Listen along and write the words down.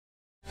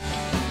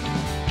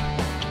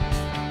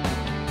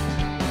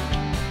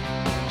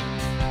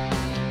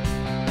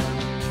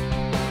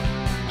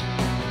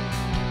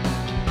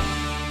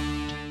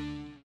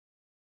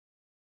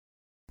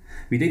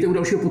Vítejte u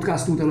dalšího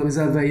podcastu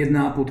televize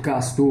V1,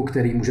 podcastu,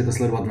 který můžete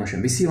sledovat v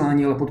našem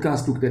vysílání, ale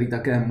podcastu, který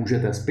také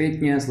můžete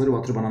zpětně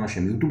sledovat třeba na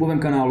našem YouTubeovém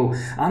kanálu,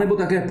 anebo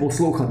také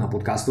poslouchat na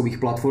podcastových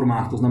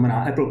platformách, to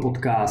znamená Apple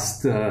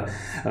Podcast,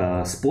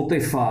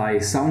 Spotify,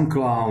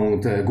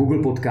 SoundCloud, Google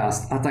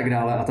Podcast a tak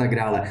dále a tak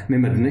dále.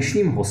 Mým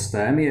dnešním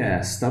hostem je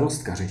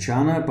starostka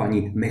Řečan,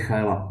 paní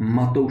Michaela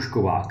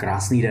Matoušková.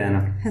 Krásný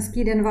den.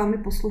 Hezký den vám i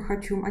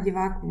posluchačům a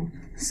divákům.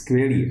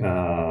 Skvělý.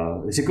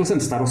 Řekl jsem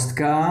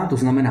starostka, to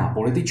znamená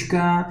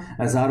politička,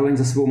 zároveň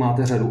za sebou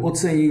máte řadu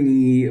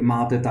ocenění,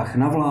 máte tah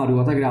na vládu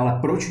a tak dále.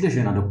 Proč jde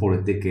žena do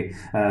politiky?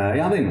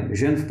 Já vím,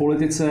 žen v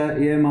politice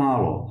je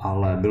málo,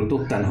 ale byl to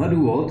tenhle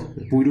důvod?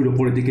 Půjdu do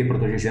politiky,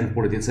 protože žen v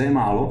politice je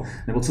málo?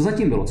 Nebo co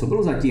zatím bylo? Co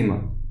bylo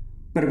zatím?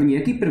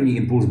 Jaký první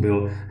impuls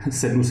byl?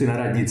 Sednu si na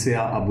radnici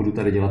a budu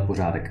tady dělat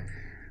pořádek.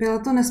 Byla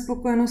to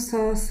nespokojenost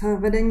s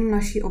vedením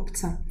naší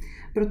obce.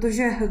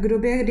 Protože v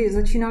době, kdy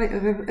začínaly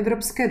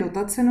evropské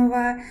dotace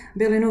nové,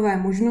 byly nové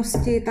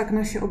možnosti, tak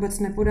naše obec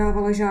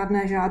nepodávala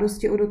žádné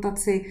žádosti o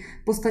dotaci,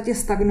 v podstatě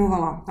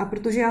stagnovala. A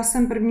protože já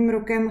jsem prvním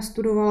rokem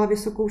studovala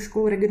Vysokou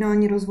školu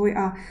regionální rozvoj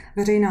a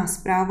veřejná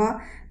správa,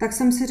 tak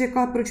jsem si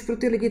řekla, proč pro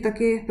ty lidi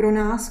taky pro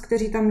nás,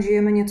 kteří tam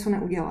žijeme, něco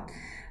neudělat.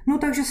 No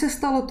takže se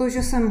stalo to,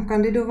 že jsem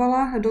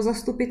kandidovala do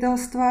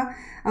zastupitelstva,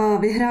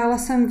 vyhrála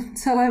jsem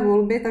celé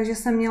volby, takže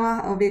jsem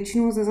měla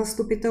většinu ze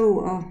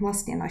zastupitelů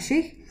vlastně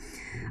našich.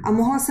 A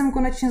mohla jsem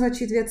konečně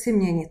začít věci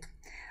měnit.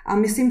 A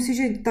myslím si,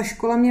 že ta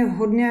škola mě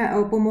hodně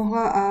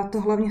pomohla a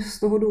to hlavně z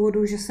toho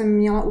důvodu, že jsem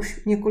měla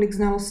už několik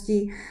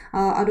znalostí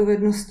a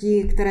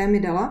dovedností, které mi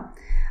dala.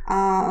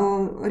 A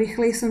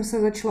rychleji jsem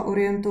se začala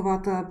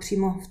orientovat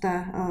přímo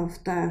v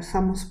té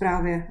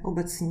samosprávě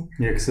obecní.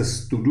 Jak se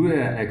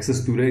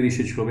studuje, když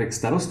je člověk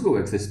starostkou?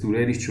 Jak se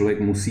studuje, když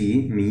člověk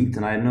musí mít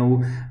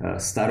najednou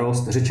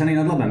starost Řečany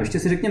nad Labem? Ještě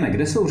si řekněme,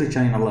 kde jsou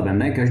Řečany nad Labem?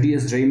 Ne, každý je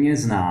zřejmě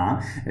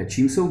zná.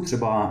 Čím jsou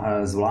třeba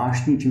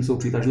zvláštní, čím jsou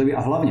přitažliví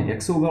a hlavně,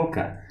 jak jsou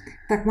velké?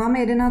 Tak máme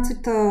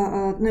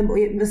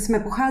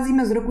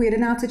pocházíme z roku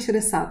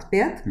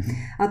 1165,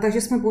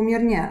 takže jsme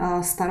poměrně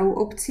starou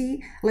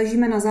obcí.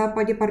 Ležíme na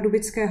západě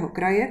Pardubického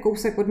kraje,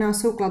 kousek od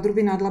nás jsou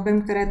Kladruby nad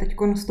Labem, které teď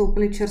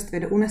vstoupily čerstvě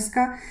do UNESCO.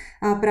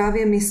 A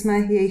právě my jsme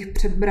jejich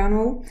před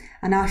branou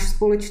a náš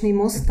společný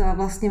most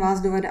vlastně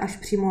vás dovede až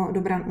přímo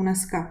do bran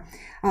UNESCO.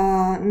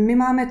 My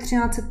máme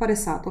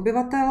 1350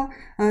 obyvatel,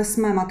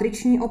 jsme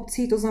matriční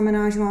obcí, to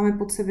znamená, že máme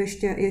pod sebou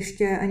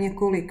ještě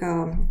několik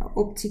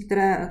obcí,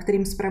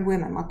 kterým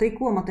spravujeme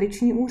matriku a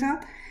matriční úřad.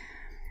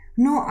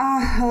 No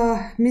a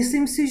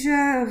myslím si, že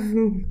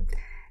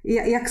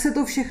jak se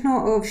to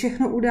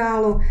všechno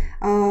událo,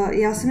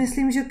 já si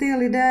myslím, že ty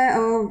lidé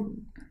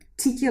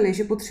cítili,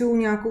 že potřebují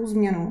nějakou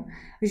změnu,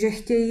 že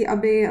chtějí,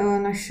 aby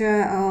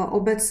naše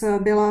obec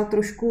byla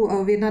trošku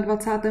v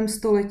 21.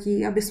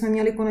 století, aby jsme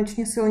měli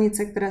konečně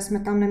silnice, které jsme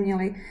tam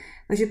neměli.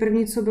 Takže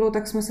první, co bylo,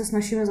 tak jsme se s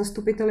našimi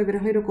zastupiteli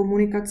vrhli do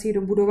komunikací,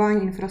 do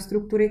budování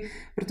infrastruktury,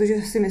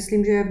 protože si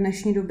myslím, že v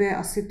dnešní době je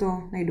asi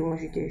to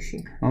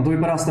nejdůležitější. No to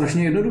vypadá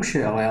strašně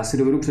jednoduše, ale já si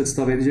dovedu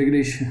představit, že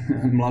když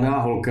mladá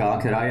holka,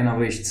 která je na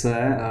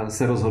výšce,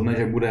 se rozhodne,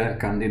 že bude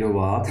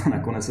kandidovat a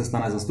nakonec se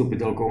stane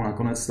zastupitelkou,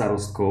 nakonec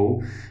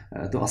starostkou,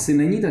 to asi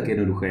není tak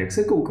jednoduché. Jak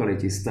se koukali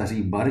ti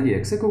staří bardi,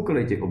 jak se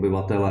koukali ti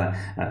obyvatele?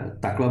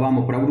 Takhle vám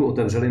opravdu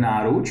otevřeli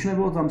náruč,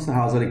 nebo tam se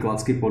házeli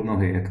klacky pod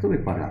nohy? Jak to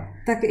vypadá?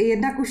 Tak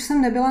jednak už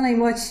jsem nebyla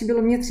nejmladší,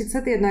 bylo mě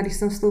 31, když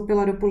jsem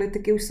vstoupila do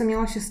politiky, už jsem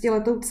měla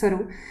 6letou dceru,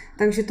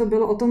 takže to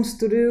bylo o tom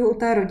studiu, o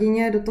té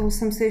rodině, do toho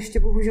jsem si ještě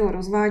bohužel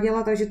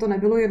rozváděla, takže to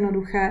nebylo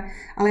jednoduché,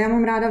 ale já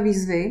mám ráda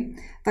výzvy,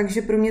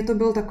 takže pro mě to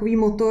byl takový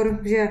motor,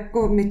 že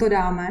jako my to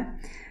dáme.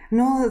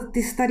 No,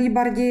 ty starý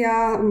bardi,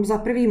 já za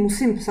prvý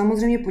musím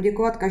samozřejmě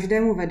poděkovat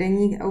každému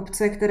vedení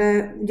obce,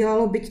 které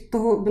udělalo, byť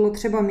toho bylo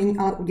třeba méně,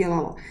 ale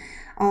udělalo.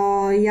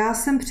 Já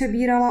jsem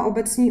přebírala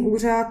obecní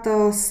úřad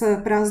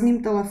s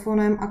prázdným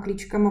telefonem a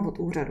klíčkama od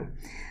úřadu.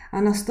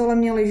 A na stole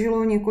mě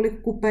leželo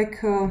několik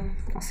kupek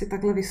asi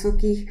takhle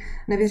vysokých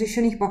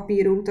nevyřešených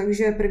papírů,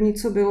 takže první,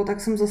 co bylo,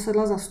 tak jsem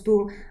zasedla za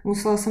stůl,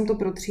 musela jsem to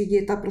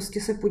protřídit a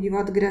prostě se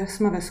podívat, kde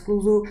jsme ve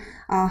skluzu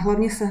a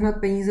hlavně sehnat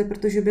peníze,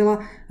 protože byla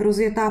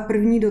rozjetá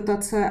první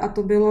dotace a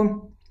to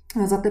bylo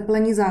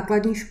zateplení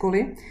základní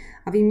školy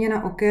a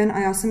výměna oken a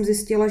já jsem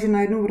zjistila, že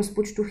najednou v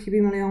rozpočtu chybí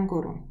 1 000 000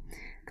 korun,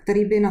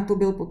 který by na to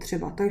byl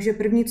potřeba. Takže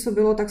první, co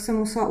bylo, tak jsem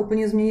musela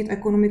úplně změnit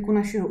ekonomiku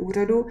našeho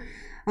úřadu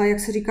a jak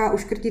se říká,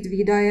 uškrtit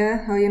výdaje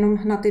jenom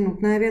na ty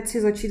nutné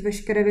věci, začít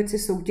veškeré věci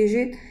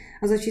soutěžit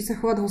a začít se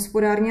chovat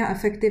hospodárně a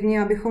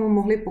efektivně, abychom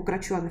mohli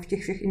pokračovat v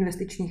těch všech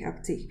investičních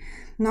akcích.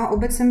 No a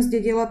obec jsem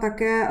zdědila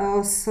také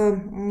s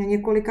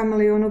několika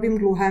milionovým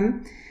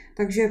dluhem,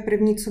 takže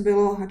první, co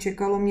bylo a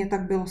čekalo mě,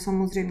 tak bylo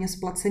samozřejmě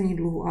splacení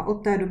dluhu. A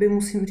od té doby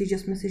musím říct, že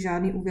jsme si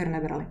žádný úvěr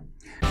nebrali.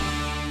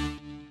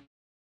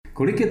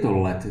 Kolik je to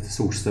let,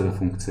 co už jste ve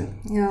funkci?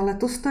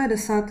 Letos to je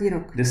 10.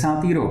 rok. 10.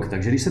 rok,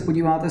 takže když se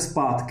podíváte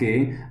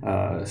zpátky,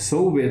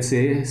 jsou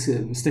věci,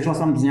 jste šla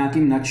tam s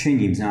nějakým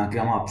nadšením, s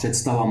nějakýma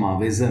představama,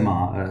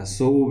 vizema,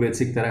 jsou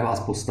věci, které vás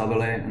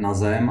postavily na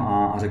zem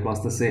a řekla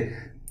jste si,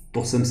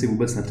 to jsem si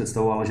vůbec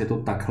nepředstavovala, že to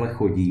takhle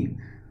chodí.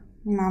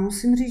 Já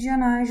musím říct, že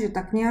ne, že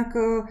tak nějak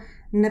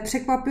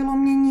nepřekvapilo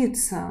mě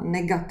nic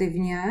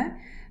negativně.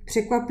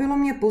 Překvapilo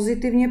mě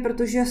pozitivně,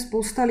 protože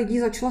spousta lidí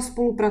začala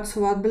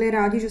spolupracovat, byli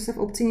rádi, že se v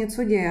obci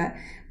něco děje,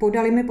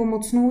 podali mi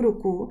pomocnou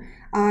ruku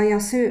a já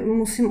si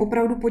musím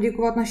opravdu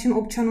poděkovat našim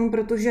občanům,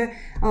 protože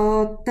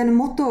ten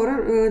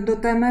motor do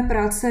té mé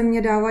práce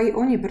mě dávají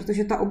oni,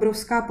 protože ta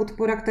obrovská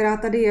podpora, která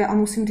tady je, a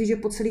musím říct, že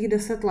po celých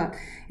 10 let,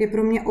 je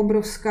pro mě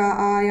obrovská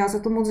a já za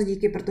to moc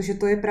díky, protože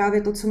to je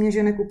právě to, co mě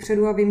žene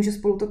kupředu a vím, že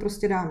spolu to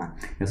prostě dáme.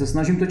 Já se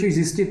snažím totiž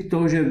zjistit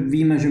to, že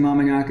víme, že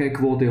máme nějaké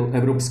kvóty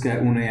Evropské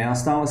unie a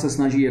stále se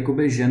snaží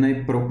jakoby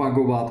ženy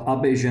propagovat,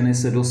 aby ženy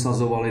se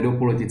dosazovaly do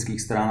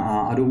politických stran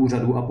a do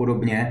úřadů a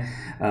podobně.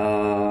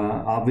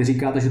 A vy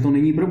říkáte, že to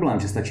není problém,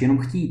 že stačí jenom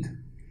chtít.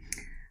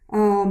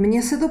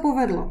 Mně se to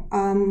povedlo.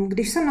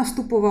 Když jsem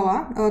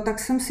nastupovala, tak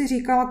jsem si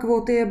říkala,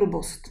 kvóty je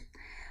blbost.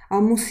 A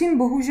musím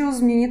bohužel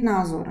změnit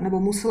názor, nebo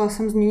musela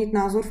jsem změnit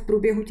názor v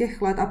průběhu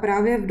těch let a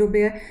právě v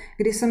době,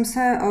 kdy jsem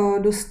se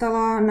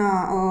dostala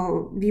na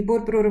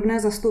výbor pro rovné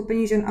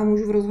zastoupení žen a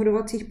mužů v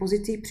rozhodovacích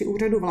pozicích při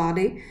úřadu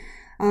vlády,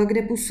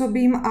 kde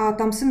působím, a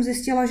tam jsem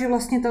zjistila, že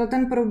vlastně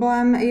ten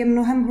problém je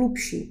mnohem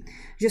hlubší.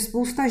 Že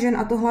spousta žen,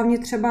 a to hlavně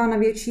třeba na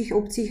větších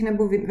obcích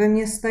nebo ve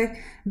městech,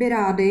 by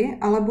rády,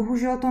 ale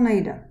bohužel to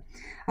nejde.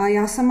 A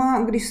já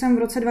sama, když jsem v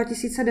roce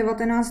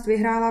 2019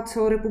 vyhrála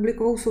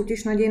celorepublikovou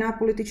soutěž Nadějná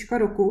politička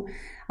roku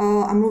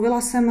a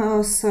mluvila jsem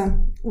s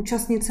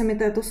účastnicemi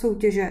této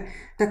soutěže,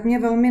 tak mě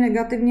velmi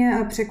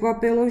negativně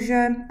překvapilo,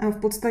 že v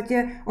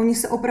podstatě oni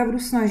se opravdu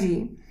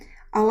snaží,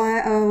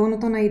 ale ono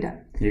to nejde.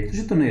 Jak to,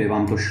 že to nejde?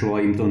 Vám to šlo a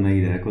jim to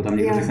nejde? Jako tam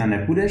někdo řekne,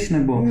 nepůjdeš?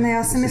 Nebo ne,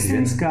 já si myslím,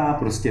 ženská,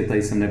 prostě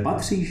tady sem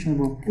nepatříš?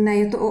 Nebo? Ne,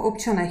 je to o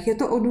občanech, je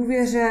to o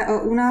důvěře.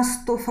 U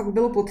nás to fakt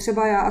bylo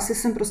potřeba, já asi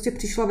jsem prostě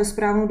přišla ve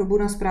správnou dobu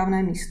na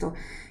správné místo.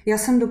 Já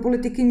jsem do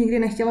politiky nikdy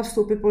nechtěla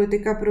vstoupit,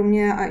 politika pro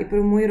mě a i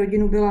pro moji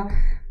rodinu byla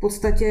v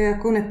podstatě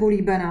jako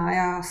nepolíbená.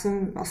 Já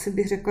jsem asi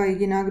bych řekla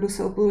jediná, kdo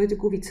se o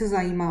politiku více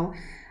zajímal.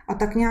 A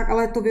tak nějak,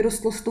 ale to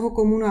vyrostlo z toho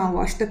komunálu.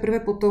 Až teprve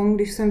potom,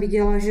 když jsem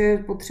viděla, že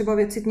potřeba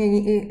věci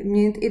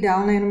měnit i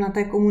dál, nejenom na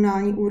té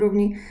komunální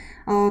úrovni,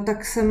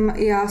 tak jsem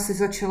i já si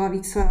začala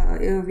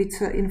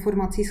více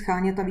informací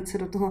schánět a více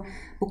do toho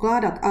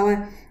pokládat.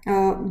 Ale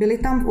byly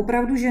tam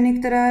opravdu ženy,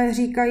 které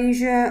říkají,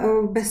 že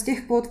bez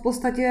těch kvót v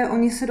podstatě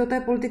oni se do té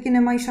politiky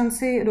nemají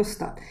šanci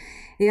dostat.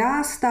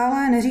 Já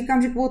stále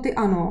neříkám, že kvóty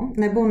ano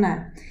nebo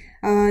ne.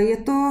 Je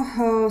to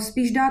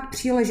spíš dát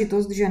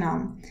příležitost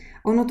ženám.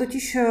 Ono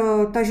totiž,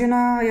 ta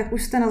žena, jak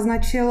už jste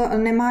naznačil,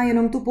 nemá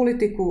jenom tu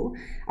politiku,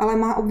 ale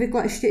má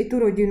obvykle ještě i tu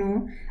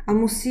rodinu a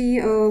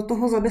musí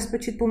toho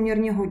zabezpečit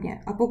poměrně hodně.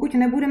 A pokud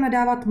nebudeme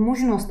dávat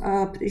možnost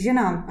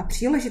ženám a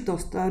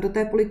příležitost do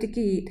té politiky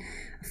jít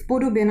v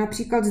podobě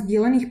například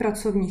sdílených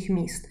pracovních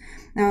míst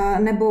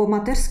nebo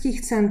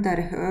mateřských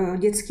center,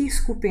 dětských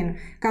skupin,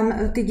 kam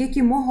ty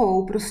děti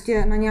mohou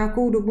prostě na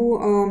nějakou dobu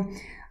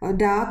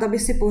dát, aby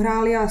si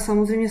pohráli a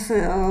samozřejmě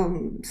se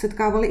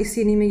setkávali i s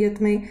jinými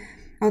dětmi,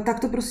 tak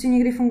to prostě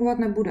nikdy fungovat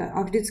nebude.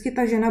 A vždycky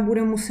ta žena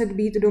bude muset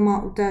být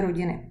doma u té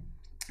rodiny.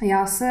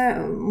 Já se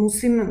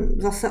musím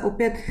zase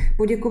opět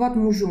poděkovat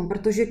mužům,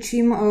 protože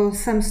čím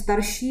jsem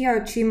starší a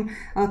čím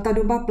ta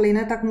doba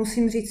plyne, tak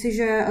musím říci,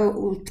 že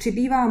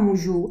přibývá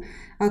mužů,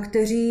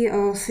 kteří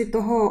si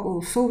toho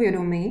jsou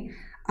vědomi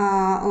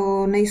a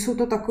nejsou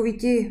to takoví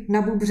ti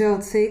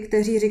nabubřelci,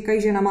 kteří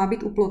říkají, že žena má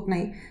být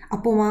uplotnej a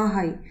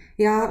pomáhají.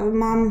 Já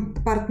mám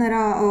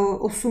partnera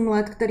 8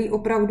 let, který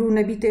opravdu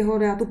nebýt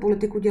jeho, já tu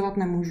politiku dělat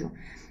nemůžu.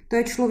 To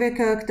je člověk,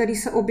 který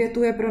se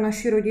obětuje pro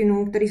naši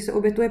rodinu, který se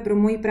obětuje pro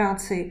moji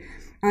práci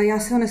a já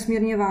si ho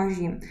nesmírně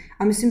vážím.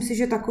 A myslím si,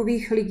 že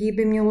takových lidí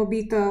by mělo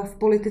být v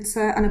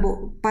politice, anebo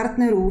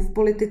partnerů v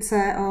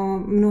politice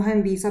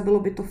mnohem víc a bylo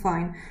by to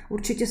fajn.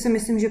 Určitě si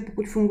myslím, že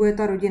pokud funguje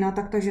ta rodina,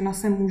 tak ta žena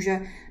se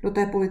může do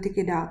té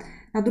politiky dát.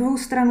 Na druhou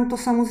stranu to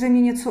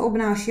samozřejmě něco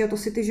obnáší a to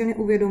si ty ženy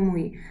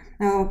uvědomují.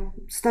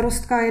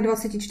 Starostka je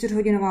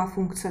 24hodinová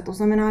funkce, to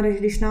znamená, že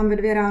když nám ve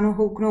 2 ráno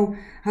houknou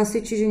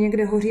hasiči, že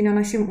někde hoří na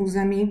našem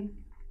území,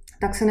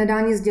 tak se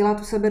nedá nic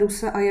dělat, seberu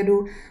se a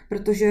jedu,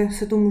 protože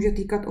se to může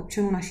týkat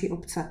občanů naší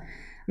obce.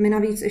 My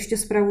navíc ještě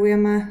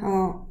spravujeme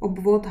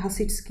obvod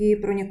hasičský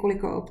pro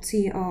několika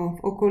obcí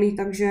v okolí,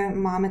 takže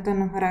máme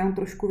ten rajon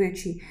trošku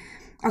větší.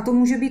 A to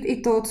může být i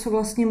to, co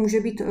vlastně může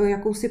být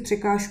jakousi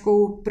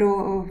překážkou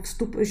pro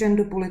vstup žen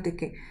do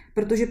politiky,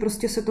 protože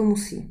prostě se to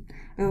musí.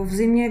 V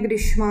zimě,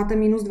 když máte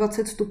minus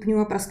 20 stupňů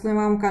a praskne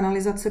vám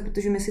kanalizace,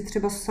 protože my si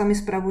třeba sami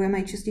spravujeme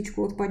i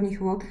čističku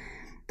odpadních vod,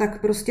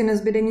 tak prostě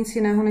nezbyde nic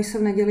jiného, než se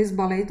v neděli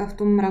zbalit a v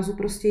tom mrazu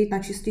prostě jít na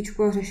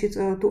čističku a řešit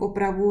tu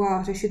opravu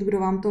a řešit, kdo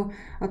vám to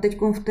teď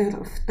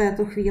v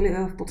této chvíli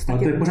v podstatě.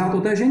 Ale to je pořád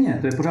o té ženě.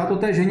 To je pořád o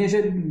té ženě,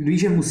 že ví,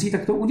 že musí,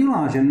 tak to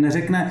udělá. Že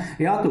neřekne,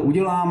 já to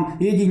udělám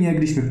jedině,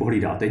 když mi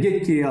pohlídáte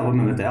děti a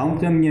odmete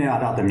autem mě a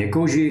dáte mě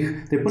kožich.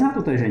 To je pořád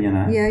o té ženě,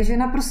 ne? Je,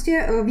 žena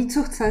prostě ví,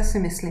 co chce, si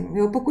myslím.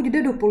 Jo, pokud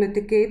jde do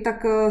politiky,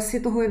 tak si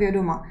toho je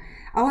vědoma.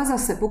 Ale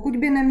zase, pokud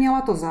by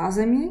neměla to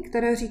zázemí,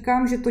 které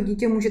říkám, že to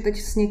dítě může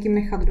teď s někým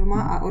nechat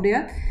doma a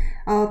odjet,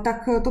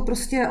 tak to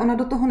prostě, ona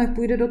do toho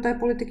nepůjde do té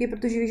politiky,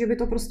 protože ví, že by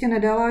to prostě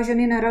nedala.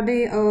 Ženy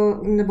nerady,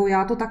 nebo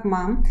já to tak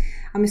mám,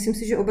 a myslím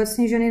si, že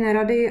obecně ženy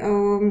nerady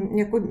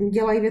jako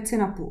dělají věci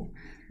napůl.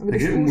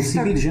 Takže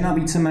být žena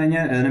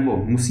víceméně,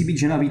 nebo musí být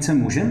žena více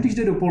mužem, když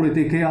jde do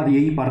politiky, a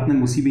její partner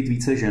musí být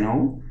více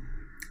ženou?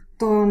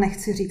 To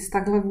nechci říct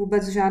takhle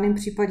vůbec v žádném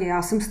případě.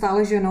 Já jsem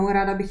stále ženou,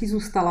 ráda bych jí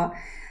zůstala.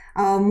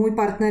 A můj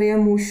partner je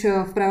muž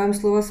v pravém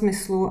slova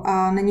smyslu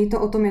a není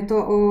to o tom, je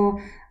to o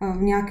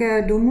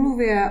nějaké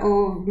domluvě,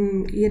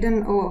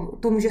 o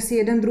tom, že si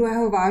jeden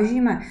druhého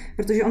vážíme,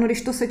 protože ono,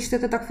 když to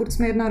sečtete, tak furt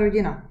jsme jedna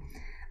rodina.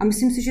 A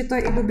myslím si, že to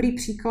je i dobrý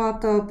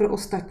příklad pro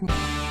ostatní.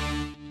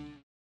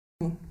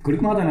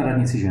 Kolik máte na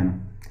radnici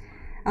žen?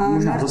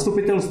 Možná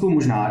zastupitelstvu,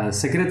 možná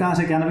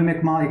sekretářek, já nevím,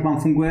 jak vám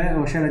funguje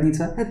vaše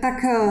radnice?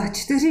 Tak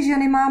 4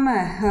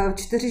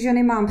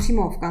 ženy mám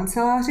přímo v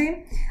kanceláři,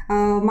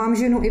 mám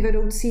ženu i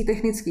vedoucí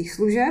technických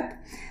služeb,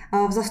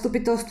 v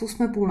zastupitelstvu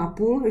jsme půl na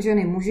půl,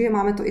 ženy muži,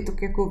 máme to i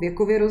tak jako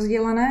věkově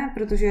rozdělené,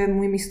 protože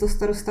můj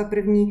místostarosta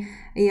první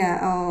je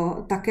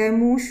také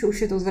muž,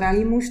 už je to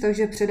zralý muž,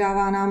 takže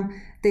předává nám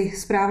ty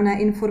správné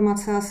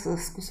informace a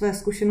své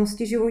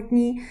zkušenosti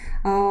životní.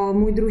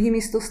 Můj druhý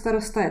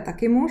místostarosta je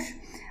taky muž.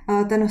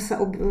 Ten se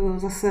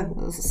zase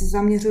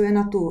zaměřuje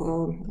na tu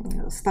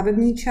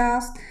stavební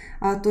část.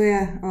 A to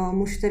je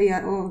muž, který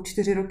je o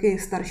 4 roky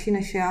starší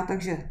než já,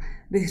 takže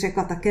bych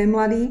řekla také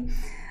mladý.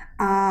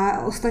 A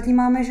ostatní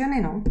máme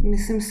ženy. No.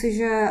 Myslím si,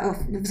 že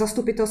v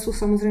zastupitelstvu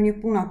samozřejmě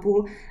půl na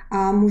půl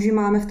a muži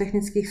máme v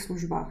technických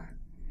službách.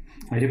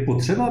 A je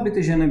potřeba, aby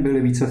ty ženy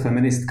byly více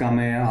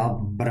feministkami a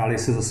brali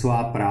se za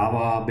svá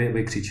práva,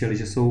 aby křičeli,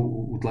 že jsou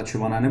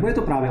utlačované? Nebo je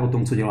to právě o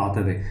tom, co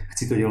děláte vy?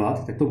 Chci to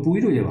dělat, tak to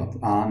půjdu dělat.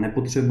 A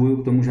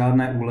nepotřebuju k tomu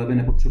žádné úlevy,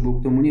 nepotřebuju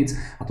k tomu nic.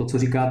 A to, co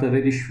říkáte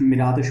vy, když mi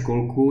dáte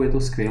školku, je to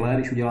skvělé,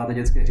 když uděláte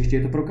dětské hřiště,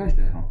 je to pro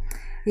každého.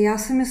 Já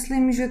si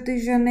myslím, že ty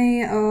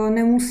ženy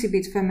nemusí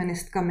být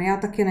feministkami. Já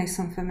taky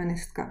nejsem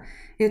feministka.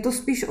 Je to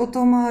spíš o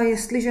tom,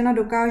 jestli žena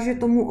dokáže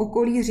tomu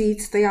okolí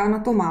říct, já na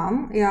to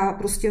mám, já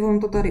prostě vám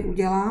to tady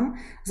udělám,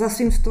 za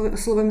svým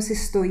slovem si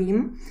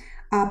stojím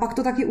a pak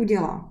to taky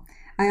udělá.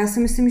 A já si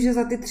myslím, že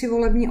za ty 3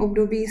 volební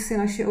období si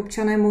naši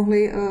občané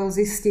mohli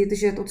zjistit,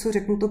 že to, co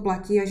řeknu, to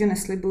platí a že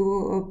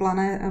neslibuju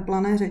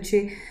plané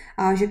řeči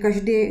a že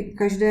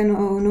každé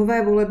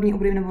nové volební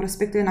období, nebo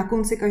respektive na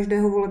konci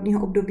každého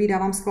volebního období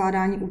dávám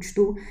skládání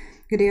účtů,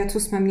 kdy je, co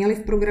jsme měli v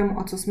programu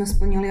a co jsme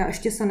splnili a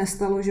ještě se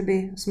nestalo, že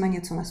by jsme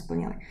něco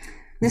nesplnili.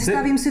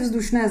 Nestavím si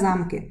vzdušné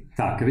zámky.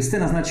 Tak, vy jste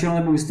naznačila,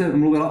 nebo vy jste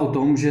mluvila o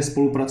tom, že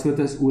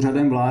spolupracujete s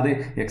úřadem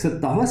vlády. Jak se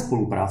tahle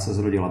spolupráce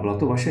zrodila? Byla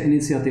to vaše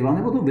iniciativa,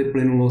 nebo to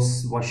vyplynulo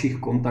z vašich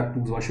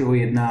kontaktů, z vašeho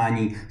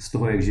jednání, z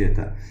toho, jak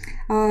žijete?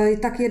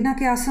 Tak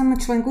jednak já jsem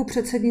členkou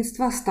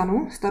předsednictva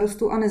STANu,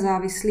 Starostů a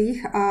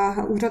nezávislých,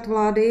 a úřad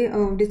vlády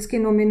vždycky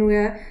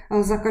nominuje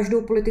za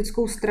každou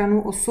politickou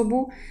stranu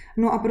osobu.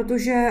 No a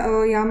protože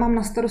já mám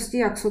na starosti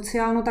jak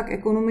sociálno, tak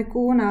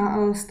ekonomiku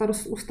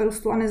u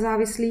Starostů a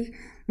nezávislých,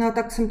 no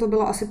tak jsem to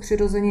byla asi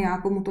přirozeně já,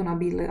 komu to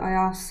nabídli. A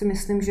já si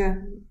myslím, že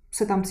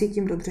se tam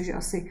cítím dobře, že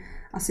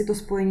asi to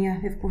spojení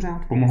je v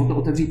pořádku. Pomohlo to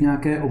otevřít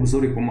nějaké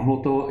obzory? Pomohlo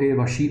to i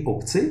vaší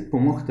obci?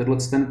 Pomohl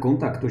ten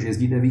kontakt, to, že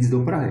jezdíte víc do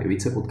Prahy,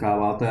 víc se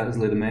potkáváte s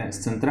lidmi z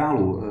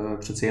centrálu,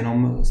 přeci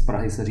jenom z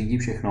Prahy se řídí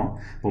všechno.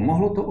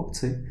 Pomohlo to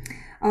obci?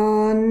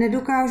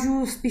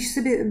 Nedokážu, spíš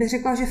si bych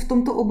řekla, že v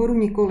tomto oboru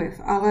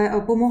nikoliv, ale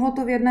pomohlo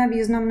to v jedné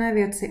významné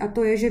věci a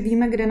to je, že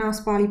víme, kde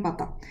nás pálí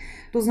pata.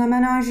 To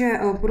znamená, že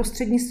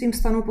prostřednictvím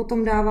STANu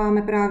potom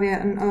dáváme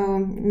právě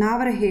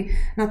návrhy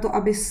na to,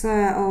 aby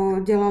se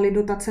dělaly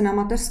dotace na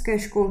mateřské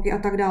školky a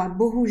tak dále.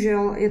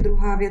 Bohužel je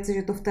druhá věc,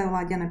 že to v té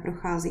vládě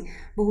neprochází.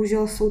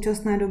 Bohužel v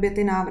současné době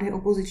ty návrhy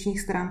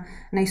opozičních stran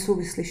nejsou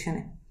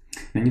vyslyšeny.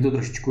 Není to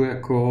trošičku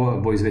jako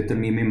boj s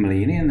větrnými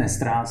mlýny?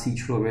 Nestrácí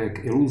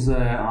člověk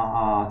iluze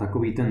a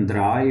takový ten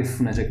drive,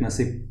 neřekne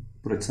si,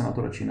 proč se na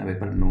to radši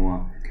nevyprdnu?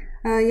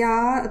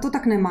 Já to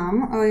tak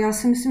nemám. Já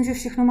si myslím, že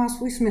všechno má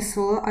svůj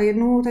smysl a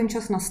jednou ten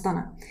čas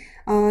nastane.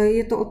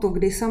 Je to o to,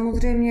 kdy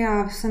samozřejmě,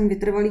 já jsem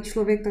vytrvalý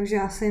člověk, takže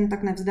já se jen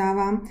tak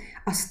nevzdávám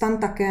a STAN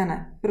také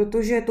ne.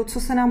 Protože to, co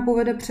se nám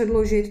povede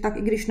předložit, tak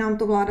i když nám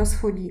to vláda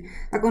schodí,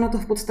 tak ona to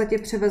v podstatě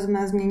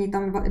převezme, změní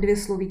tam 2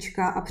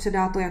 slovíčka a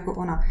předá to jako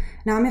ona.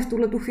 Nám je v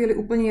tuhletu chvíli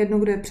úplně jedno,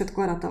 kdo je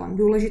předkladatelem.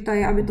 Důležité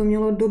je, aby to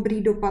mělo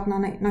dobrý dopad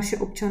na naše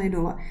občany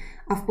dole.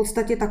 A v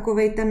podstatě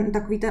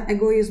takový ten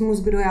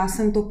egoismus, kdo já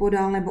jsem to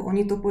podal, nebo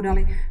oni to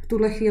podali, v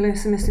tuhle chvíli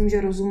si myslím,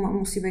 že rozum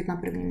musí být na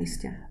prvním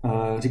místě.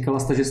 Říkala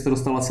jste, že jste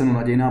dostala cenu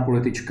Nadějná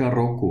politička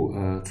roku.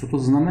 Co to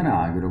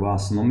znamená? Kdo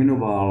vás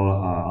nominoval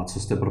a co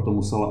jste pro to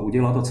musela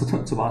udělat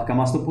a kam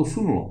vás to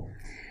posunulo?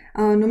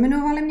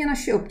 Nominovali mě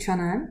naši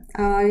občané.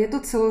 Je to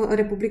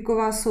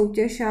celorepubliková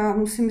soutěž a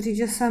musím říct,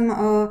 že jsem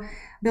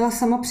byla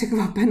sama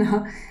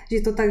překvapena,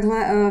 že to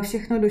takhle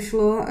všechno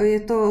došlo. Je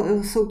to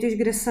soutěž,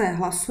 kde se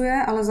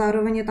hlasuje, ale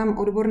zároveň je tam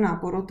odborná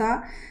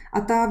porota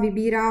a ta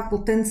vybírá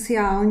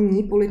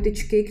potenciální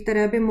političky,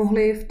 které by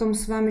mohly v tom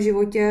svém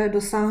životě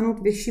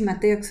dosáhnout vyšší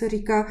mety, jak se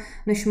říká,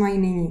 než mají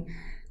nyní.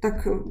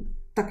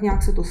 Tak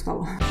nějak se to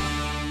stalo.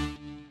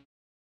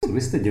 Co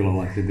byste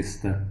dělala,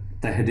 kdybyste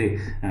tehdy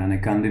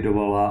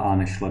nekandidovala a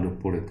nešla do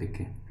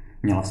politiky?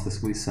 Měla jste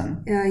svůj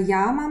sen?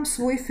 Já mám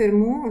svoji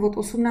firmu, od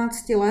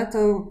 18 let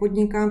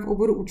podnikám v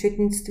oboru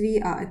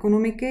účetnictví a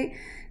ekonomiky,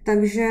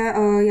 takže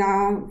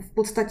já v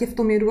podstatě v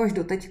tom jedu až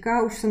do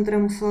teďka. Už jsem teda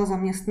musela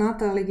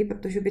zaměstnat lidi,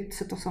 protože by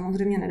se to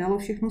samozřejmě nedalo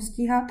všechno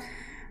stíhat.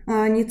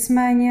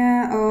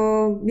 Nicméně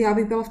já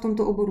bych byla v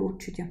tomto oboru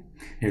určitě.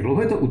 Jak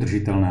dlouho je to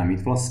udržitelné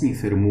mít vlastní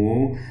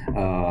firmu,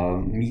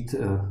 mít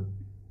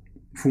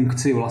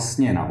funkci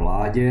vlastně na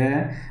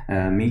vládě,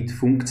 mít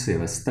funkci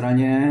ve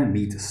straně,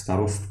 být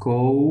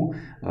starostkou?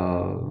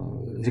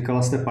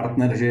 Říkala jste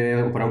partner, že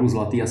je opravdu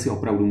zlatý, asi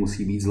opravdu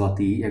musí být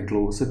zlatý. Jak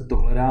dlouho se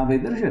tohle dá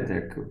vydržet?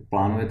 Jak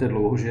plánujete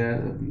dlouho,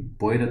 že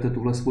pojedete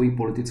tuhle svoji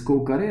politickou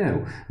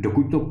kariéru?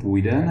 Dokud to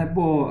půjde,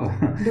 nebo...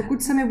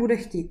 Dokud se mi bude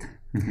chtít.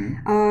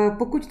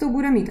 Pokud to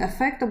bude mít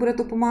efekt a bude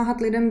to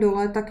pomáhat lidem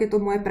dole, tak je to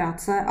moje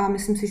práce a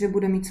myslím si, že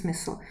bude mít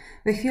smysl.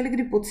 Ve chvíli,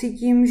 kdy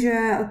pocítím, že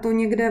to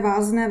někde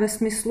vázne ve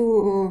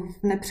smyslu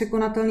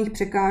nepřekonatelných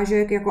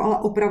překážek, jako ale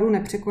opravdu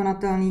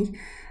nepřekonatelných,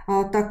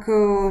 tak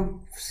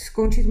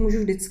skončit můžu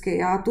vždycky.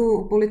 Já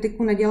tu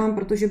politiku nedělám,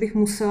 protože bych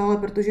musela, ale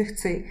protože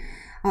chci.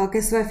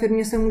 Ke své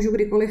firmě se můžu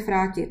kdykoliv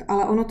vrátit,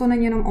 ale ono to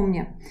není jenom o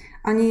mě.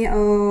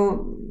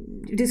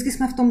 Vždycky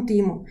jsme v tom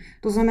týmu.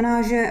 To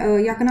znamená, že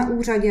jak na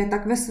úřadě,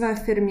 tak ve své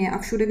firmě a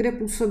všude, kde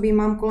působím,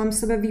 mám kolem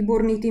sebe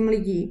výborný tým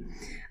lidí,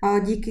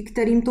 díky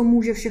kterým to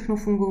může všechno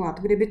fungovat.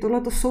 Kdyby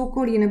tohleto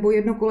soukolí nebo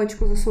jedno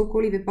kolečko ze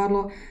soukolí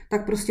vypadlo,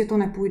 tak prostě to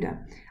nepůjde.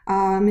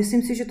 A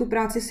myslím si, že tu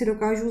práci si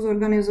dokážu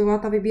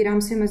zorganizovat a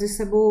vybírám si mezi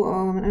sebou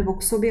nebo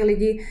k sobě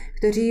lidi,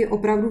 kteří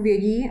opravdu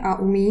vědí a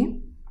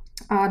umí.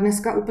 A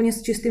dneska úplně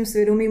s čistým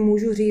svědomím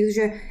můžu říct,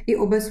 že i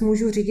obec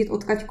můžu řídit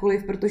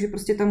odkaďkoliv, protože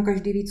prostě tam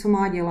každý ví, co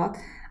má dělat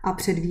a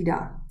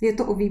předvídá. Je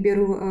to o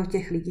výběru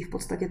těch lidí, v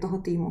podstatě toho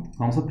týmu.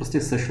 Tam se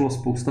prostě sešlo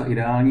spousta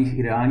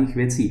ideálních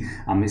věcí.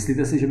 A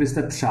myslíte si, že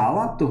byste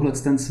přála tohle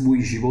ten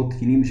svůj život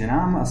jiným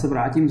ženám? A se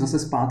vrátím zase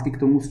zpátky k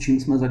tomu, s čím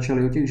jsme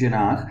začali o těch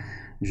ženách,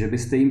 že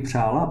byste jim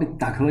přála, aby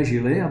takhle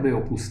žili, aby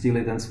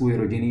opustili ten svůj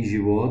rodinný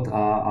život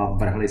a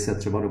vrhli se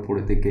třeba do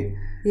politiky?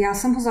 Já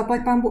jsem ho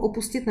zaplať pánbu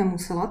opustit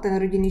nemusela, ten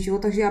rodinný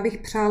život, takže já bych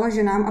přála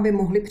ženám, aby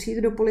mohli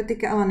přijít do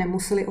politiky, ale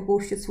nemuseli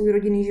opouštět svůj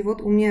rodinný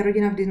život. U mě je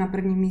rodina vždy na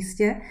prvním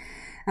místě.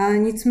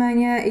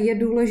 Nicméně je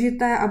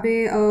důležité,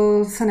 aby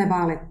se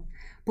nebáli.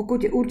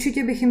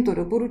 Určitě bych jim to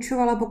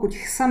doporučovala, pokud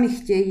sami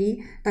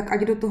chtějí, tak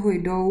ať do toho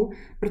jdou,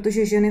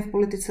 protože ženy v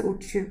politice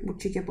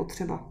určitě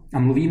potřeba. A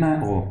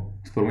mluvíme o,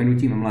 s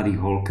prominutím, mladých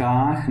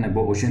holkách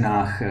nebo o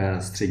ženách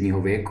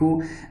středního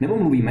věku, nebo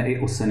mluvíme i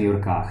o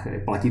seniorkách.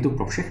 Platí to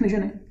pro všechny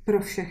ženy? Pro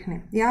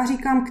všechny. Já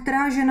říkám,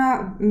 která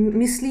žena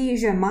myslí,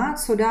 že má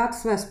co dát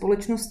své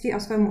společnosti a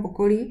svému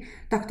okolí,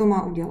 tak to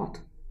má udělat.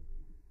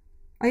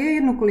 A je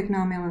jedno, kolik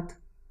nám je let.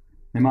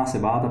 Nemá se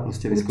bát a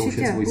prostě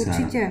vyzkoušet svůj sen.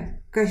 Určitě.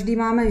 Každý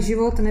máme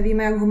život,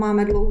 nevíme, jak ho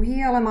máme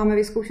dlouhý, ale máme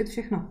vyzkoušet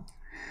všechno.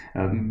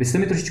 Byste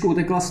mi trošičku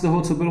utekla z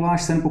toho, co byl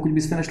váš sen, pokud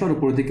byste nešla do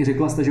politiky.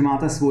 Řekla jste, že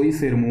máte svoji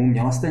firmu.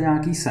 Měla jste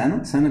nějaký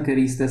sen? Sen,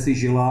 který jste si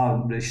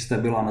žila, když jste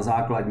byla na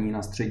základní,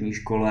 na střední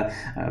škole.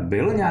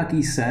 Byl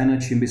nějaký sen,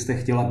 čím byste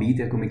chtěla být?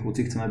 Jako my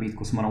kluci chceme být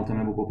kosmonautem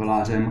nebo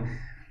popelářem.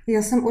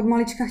 Já jsem od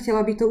malička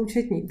chtěla být to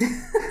účetník.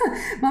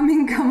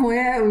 Maminka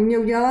moje mě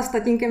udělala s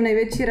tatínkem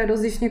největší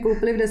radost, když mě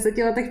koupili v 10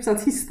 letech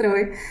psací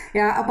stroj.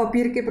 Já a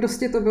papírky,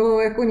 prostě to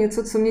bylo jako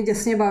něco, co mě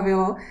děsně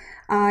bavilo.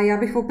 A já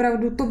bych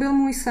opravdu, to byl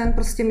můj sen,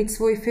 prostě mít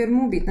svoji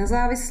firmu, být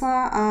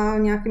nezávislá a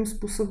nějakým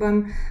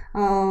způsobem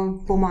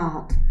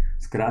pomáhat.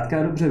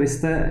 Zkrátka dobře, vy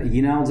jste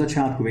jiná od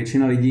začátku.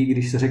 Většina lidí,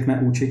 když se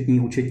řekne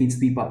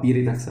účetnictví,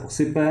 papíry, tak se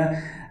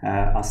osype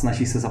a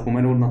snaží se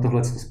zapomenout na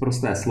tohle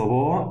prosté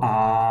slovo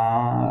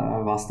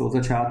a vás to od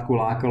začátku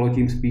lákalo,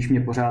 tím spíš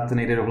mě pořád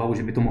nejde do hlavu,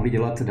 že by to mohly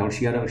dělat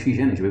další a další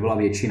ženy, že by byla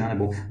většina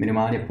nebo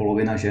minimálně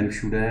polovina žen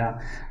všude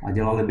a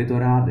dělali by to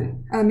rády.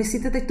 A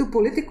myslíte teď tu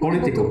politiku?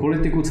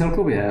 Politiku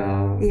celkově.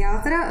 Já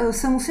teda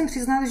se musím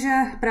přiznat, že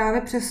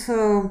právě přes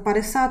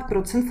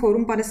 50%,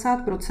 fórum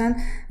 50%,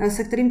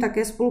 se kterým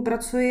také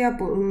spolupracuji a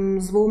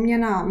zvou mě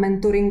na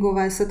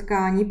mentoringové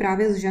setkání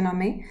právě s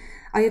ženami.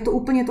 A je to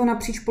úplně to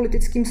napříč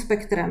politickým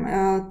spektrem,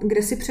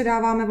 kde si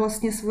předáváme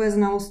vlastně svoje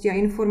znalosti a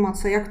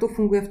informace, jak to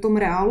funguje v tom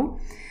reálu.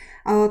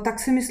 Tak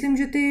si myslím,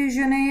 že ty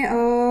ženy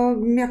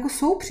jako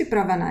jsou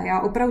připravené. Já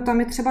opravdu tam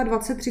je třeba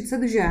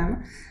 20-30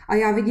 žen a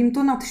já vidím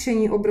to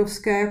nadšení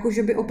obrovské, jako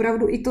že by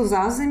opravdu i to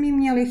zázemí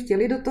měli,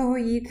 chtěli do toho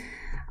jít.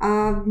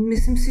 A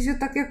myslím si, že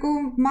tak jako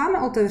máme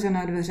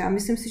otevřené dveře a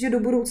myslím si, že do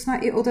budoucna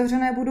i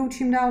otevřené budou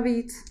čím dál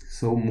víc.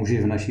 Jsou muži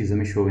v naší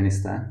zemi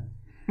šovinisté?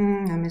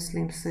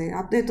 Nemyslím si.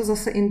 A je to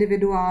zase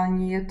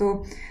individuální. Je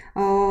to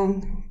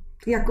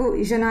Jako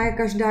žena je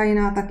každá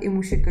jiná, tak i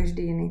muž je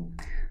každý jiný.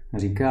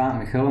 Říká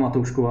Michaela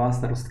Matoušková,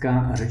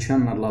 starostka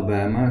Řečan nad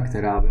Labem,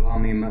 která byla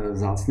mým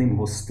vzácným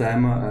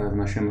hostem v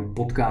našem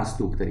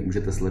podcastu, který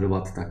můžete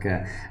sledovat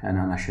také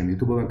na našem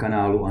YouTubeovém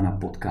kanálu a na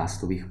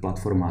podcastových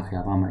platformách.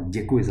 Já vám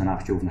děkuji za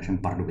návštěvu v našem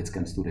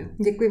pardubickém studiu.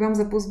 Děkuji vám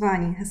za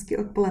pozvání. Hezký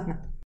odpoledne.